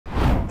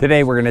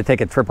Today we're going to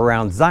take a trip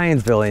around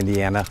Zionsville,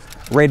 Indiana,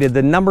 rated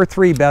the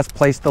 #3 best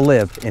place to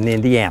live in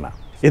Indiana.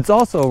 It's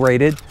also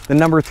rated the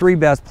 #3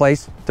 best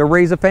place to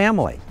raise a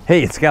family.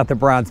 Hey, it's got the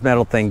bronze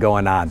medal thing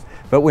going on,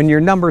 but when you're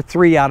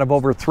 #3 out of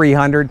over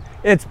 300,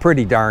 it's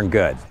pretty darn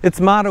good. Its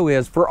motto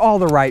is, for all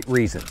the right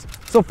reasons.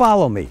 So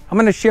follow me. I'm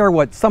going to share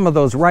what some of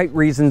those right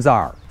reasons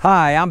are.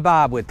 Hi, I'm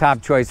Bob with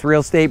Top Choice Real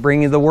Estate,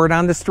 bringing you the word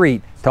on the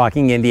street,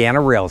 talking Indiana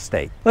real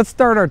estate. Let's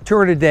start our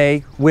tour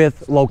today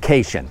with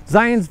location.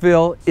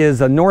 Zionsville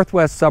is a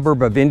northwest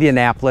suburb of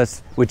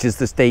Indianapolis, which is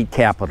the state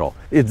capital.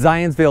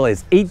 Zionsville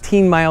is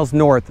 18 miles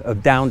north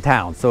of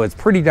downtown, so it's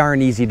pretty darn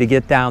easy to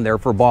get down there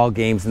for ball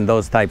games and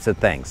those types of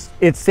things.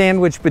 It's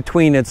sandwiched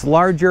between its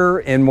larger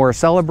and more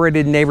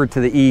celebrated neighbor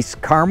to the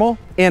east, Carmel,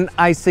 and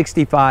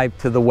I65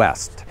 to the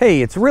west.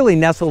 Hey, it's really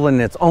nestled in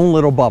its own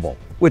little bubble,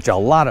 which a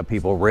lot of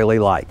people really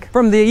like.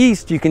 From the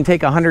east, you can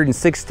take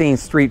 116th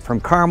Street from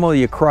Carmel,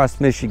 you cross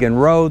Michigan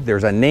Road,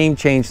 there's a name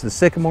change to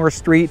Sycamore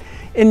Street,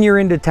 and you're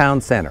into town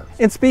center.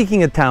 And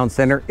speaking of town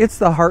center, it's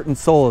the heart and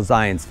soul of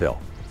Zionsville.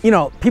 You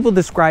know, people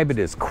describe it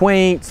as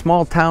quaint,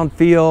 small town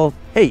feel.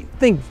 Hey,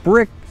 think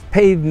brick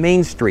paved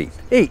Main Street.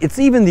 Hey, it's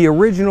even the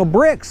original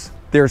bricks.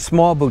 There are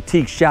small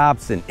boutique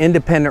shops and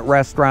independent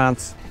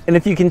restaurants. And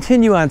if you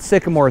continue on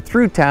Sycamore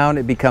through town,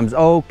 it becomes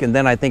Oak, and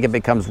then I think it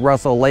becomes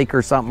Russell Lake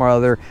or something or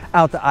other,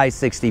 out to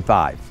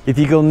I65. If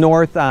you go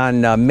north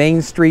on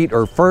Main Street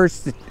or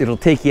First, it'll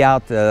take you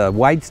out to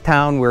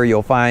Whitestown, where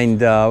you'll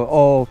find,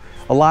 a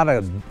lot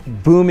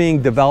of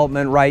booming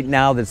development right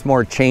now that's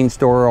more chain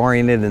store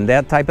oriented and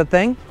that type of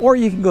thing. Or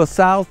you can go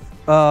south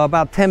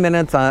about 10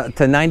 minutes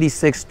to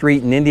 96th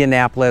Street in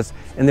Indianapolis,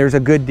 and there's a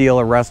good deal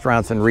of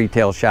restaurants and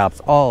retail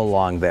shops all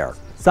along there.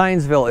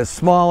 Zionsville is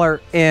smaller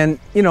and,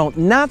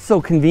 not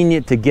so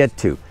convenient to get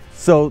to.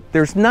 So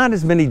there's not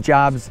as many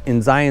jobs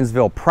in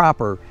Zionsville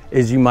proper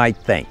as you might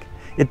think.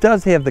 It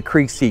does have the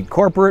Creek Seat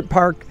Corporate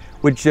Park,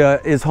 which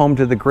is home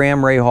to the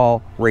Graham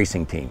Rahal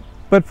racing team.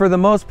 But for the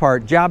most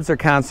part, jobs are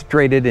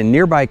concentrated in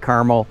nearby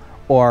Carmel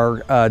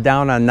or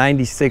down on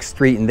 96th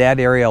Street in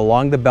that area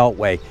along the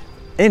Beltway.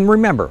 And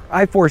remember,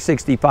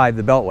 I-465,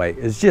 the Beltway,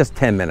 is just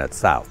 10 minutes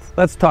south.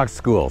 Let's talk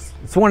schools.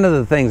 It's one of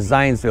the things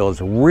Zionsville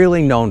is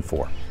really known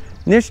for.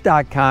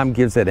 Niche.com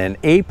gives it an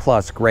A+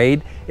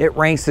 grade. It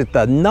ranks at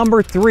the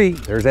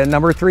 #3, there's that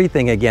 #3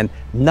 thing again,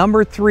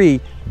 #3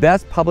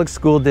 best public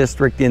school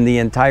district in the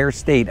entire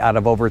state out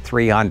of over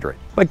 300.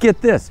 But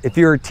get this, if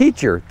you're a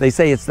teacher, they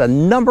say it's the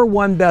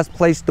 #1 best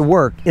place to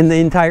work in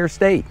the entire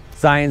state.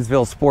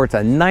 Zionsville sports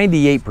a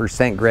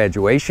 98%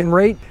 graduation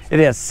rate. It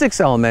has 6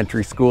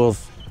 elementary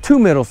schools, 2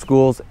 middle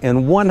schools,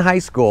 and 1 high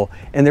school,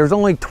 and there's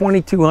only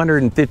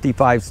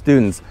 2,255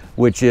 students,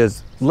 which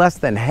is less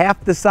than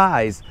half the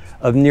size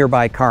of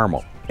nearby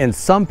Carmel. And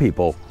some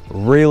people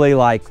really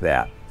like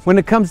that. When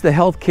it comes to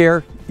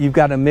healthcare, you've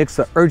got a mix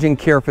of urgent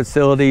care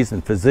facilities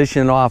and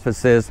physician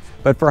offices,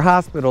 but for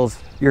hospitals,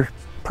 you're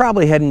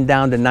probably heading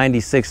down to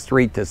 96th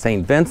Street to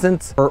St.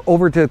 Vincent's, or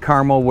over to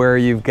Carmel, where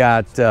you've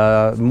got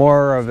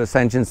more of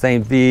Ascension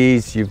St.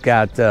 V's, you've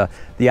got the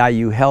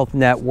IU Health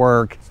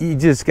Network. You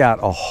just got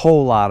a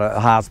whole lot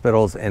of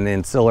hospitals and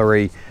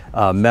ancillary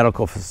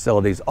medical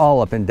facilities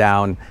all up and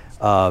down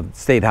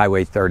State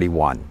Highway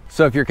 31.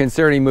 So if you're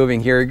considering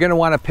moving here, you're going to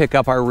want to pick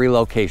up our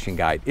relocation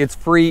guide. It's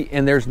free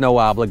and there's no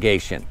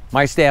obligation.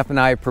 My staff and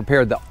I have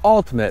prepared the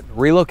ultimate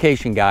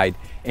relocation guide,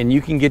 and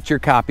you can get your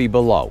copy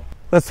below.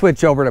 Let's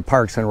switch over to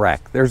Parks and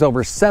Rec. There's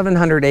over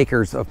 700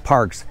 acres of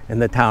parks in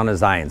the town of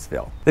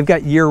Zionsville. They've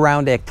got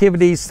year-round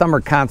activities, summer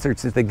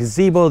concerts at the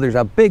gazebo. There's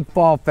a big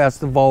fall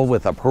festival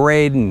with a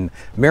parade and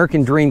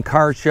American Dream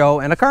car show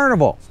and a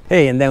carnival.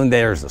 Hey, and then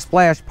there's a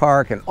splash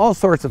park and all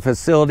sorts of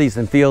facilities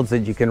and fields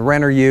that you can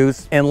rent or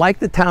use. And like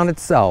the town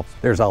itself,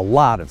 there's a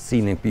lot of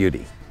scenic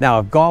beauty. Now,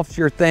 if golf's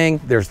your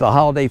thing, there's the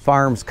Holiday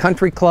Farms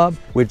Country Club,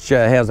 which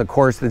has a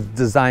course that's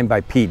designed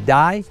by Pete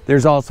Dye.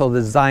 There's also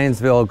the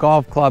Zionsville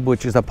Golf Club,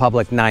 which is a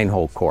public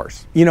 9-hole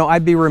course.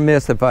 I'd be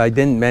remiss if I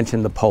didn't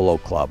mention the Polo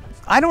Club.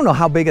 I don't know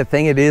how big a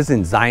thing it is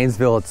in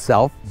Zionsville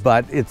itself,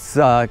 but it's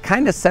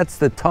kind of sets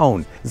the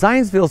tone.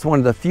 Zionsville is one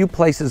of the few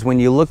places, when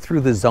you look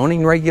through the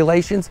zoning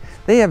regulations,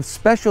 they have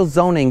special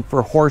zoning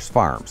for horse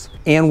farms.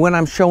 And when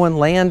I'm showing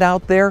land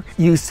out there,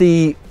 you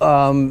see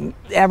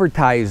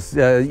advertised,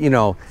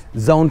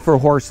 zone for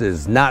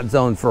horses, not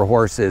zone for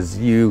horses.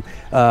 You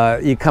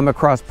come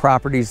across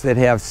properties that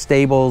have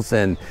stables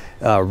and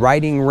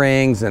riding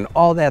rings and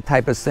all that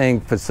type of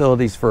thing,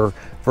 facilities for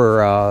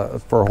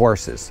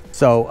horses.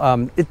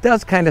 So it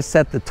does kind of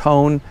set the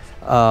tone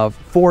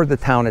for the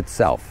town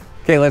itself.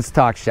 Okay, let's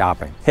talk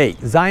shopping. Hey,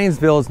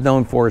 Zionsville is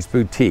known for its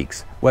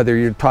boutiques, whether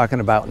you're talking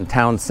about in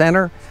town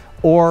center,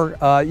 or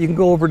you can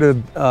go over to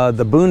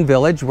the Boone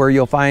Village, where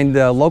you'll find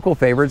local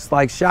favorites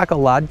like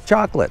Chocolat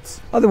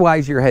Chocolates.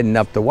 Otherwise, you're heading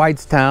up to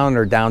Whitestown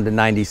or down to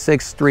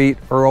 96th Street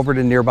or over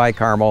to nearby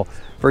Carmel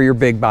for your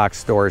big box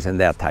stores and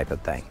that type of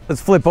thing.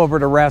 Let's flip over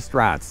to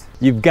restaurants.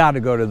 You've got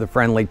to go to the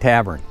Friendly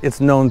Tavern. It's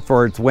known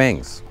for its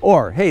wings.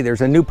 Or, hey,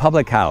 there's a new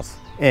public house,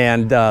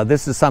 and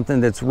this is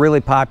something that's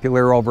really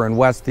popular over in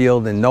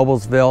Westfield and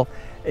Noblesville.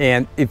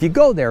 And if you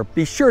go there,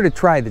 be sure to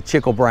try the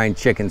chickle brine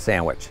chicken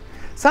sandwich.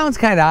 Sounds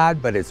kind of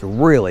odd, but it's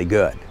really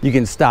good. You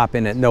can stop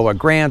in at Noah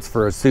Grant's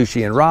for a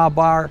sushi and raw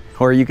bar,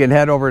 or you can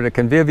head over to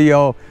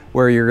Convivio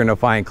where you're going to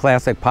find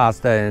classic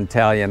pasta and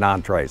Italian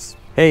entrees.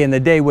 Hey, and the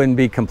day wouldn't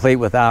be complete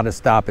without a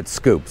stop at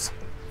Scoops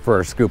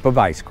for a scoop of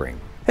ice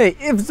cream. Hey,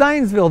 if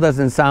Zionsville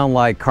doesn't sound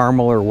like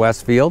Carmel or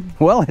Westfield,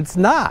 well, it's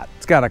not.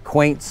 It's got a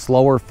quaint,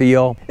 slower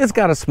feel. It's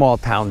got a small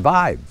town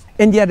vibe.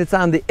 And yet it's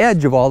on the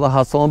edge of all the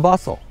hustle and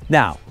bustle.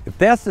 Now, if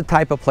that's the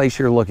type of place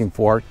you're looking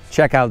for,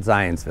 check out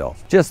Zionsville.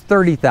 Just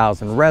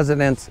 30,000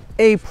 residents,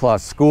 A+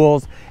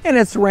 schools, and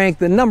it's ranked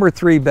the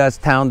 #3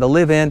 best town to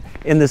live in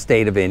the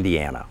state of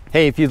Indiana.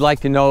 Hey, if you'd like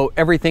to know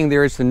everything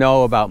there is to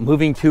know about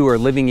moving to or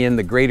living in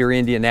the greater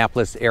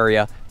Indianapolis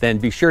area, then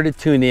be sure to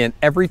tune in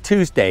every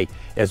Tuesday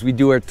as we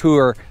do a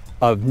tour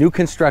of new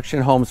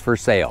construction homes for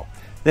sale.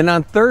 Then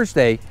on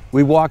Thursday,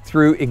 we walk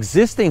through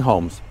existing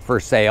homes for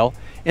sale,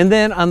 and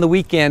then on the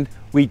weekend,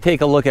 we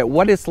take a look at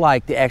what it's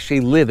like to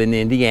actually live in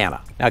Indiana.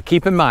 Now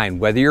keep in mind,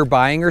 whether you're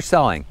buying or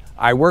selling,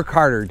 I work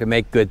harder to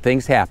make good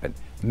things happen.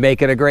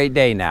 Make it a great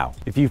day now.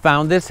 If you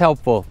found this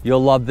helpful,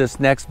 you'll love this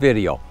next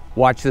video.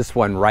 Watch this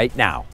one right now.